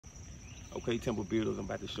Okay, temple builders, I'm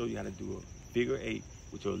about to show you how to do a figure 8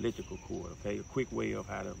 with your electrical cord, okay? A quick way of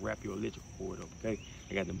how to wrap your electrical cord up, okay?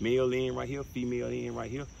 I got the male end right here, female end right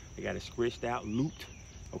here. I got it stretched out, looped,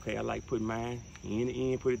 okay? I like putting mine end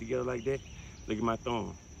to end, put it together like that. Look at my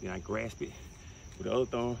thumb. Then I grasp it with the other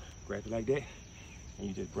thumb, grab it like that, and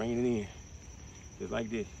you just bring it in, just like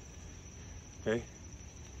this, okay?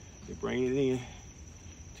 Just bring it in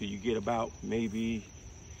till you get about maybe,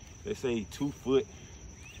 let's say 2 foot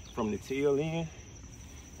from the tail end.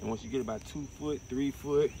 And once you get about 2 foot, 3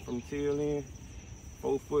 foot from the tail end,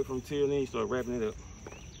 4 foot from the tail end, you start wrapping it up,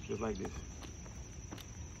 just like this.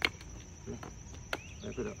 Okay.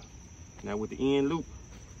 Wrap it up. Now with the end loop,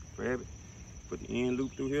 grab it, put the end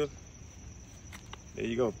loop through here. There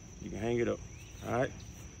you go. You can hang it up. All right.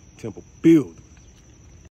 Temple build.